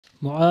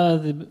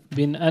Mu'adh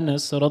bin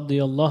Anas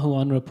radiyallahu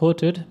anhu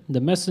reported,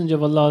 the Messenger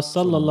of Allah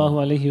sallallahu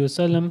alaihi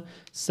wasallam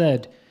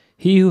said,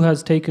 he who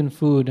has taken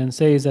food and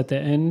says at the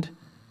end,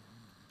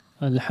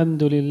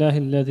 Alhamdulillah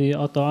alladhi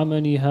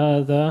at'amani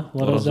hadha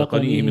wa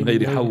razaqanihi min غير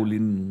ghayri. حول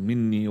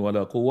مني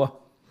ولا قوة.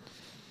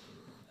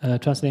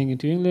 Translating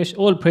into English,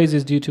 all praise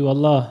is due to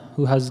Allah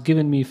who has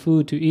given me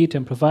food to eat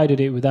and provided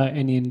it without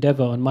any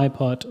endeavor on my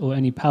part or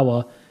any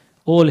power.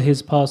 All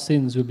his past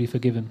sins will be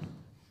forgiven.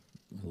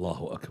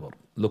 Allahu Akbar.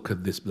 Look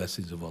at this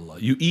blessings of Allah.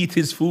 You eat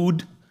His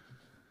food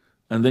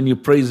and then you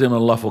praise Him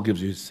and Allah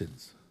forgives you His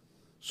sins.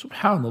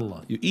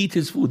 Subhanallah. You eat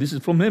His food. This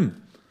is from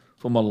Him,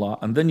 from Allah.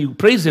 And then you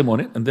praise Him on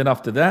it. And then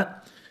after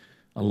that,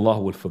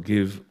 Allah will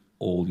forgive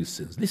all your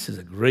sins. This is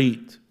a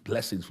great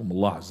blessing from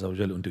Allah Azza wa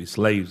Jalla unto His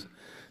slaves.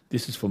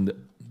 This is from the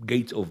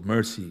gate of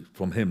mercy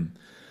from Him.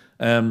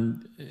 Your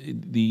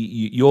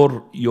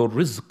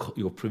rizq,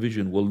 your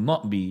provision will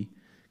not be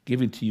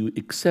given to you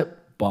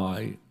except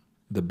by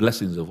the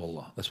blessings of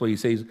Allah. That's why He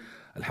says,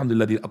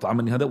 Alhamdulillah,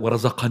 at'amani hada wa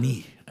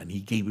razaqani, and He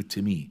gave it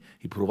to me.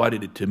 He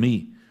provided it to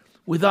me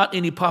without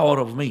any power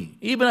of me.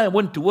 Even I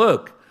went to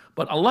work,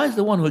 but Allah is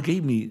the one who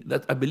gave me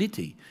that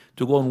ability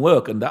to go and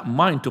work and that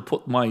mind to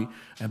put my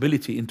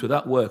ability into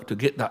that work to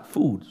get that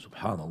food.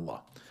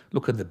 Subhanallah.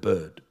 Look at the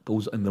bird.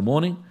 Goes in the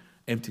morning,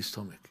 empty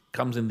stomach.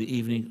 Comes in the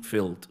evening,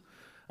 filled.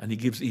 And he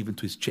gives even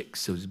to his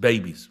chicks, to his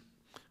babies.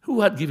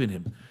 Who had given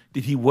him?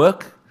 Did he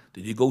work?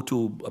 Did he go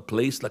to a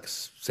place like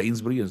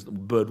Sainsbury and a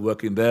bird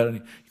working there and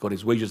he got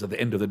his wages at the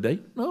end of the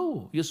day?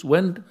 No, he just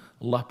went,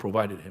 Allah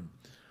provided him.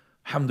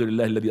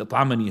 Alhamdulillah, الذي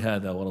أطعمني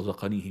هذا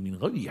ورزقنيه من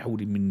غير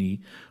حول مني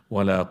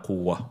ولا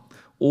قوة.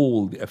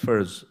 All the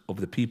affairs of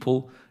the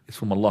people is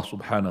from Allah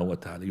subhanahu wa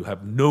ta'ala. You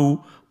have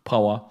no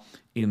power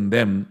in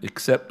them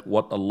except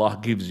what Allah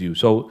gives you.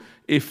 So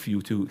if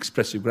you to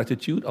express your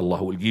gratitude,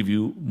 Allah will give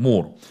you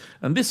more.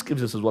 And this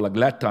gives us as well a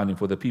glad tidings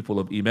for the people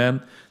of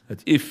Iman,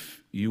 that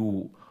if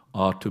you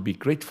are to be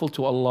grateful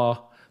to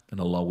Allah, then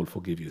Allah will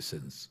forgive your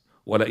sins.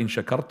 وَلَئِن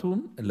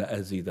شَكَرْتُمْ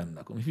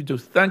لَأَزِيدَنَّكُمْ. If you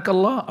just thank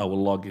Allah,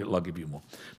 Allah give you more.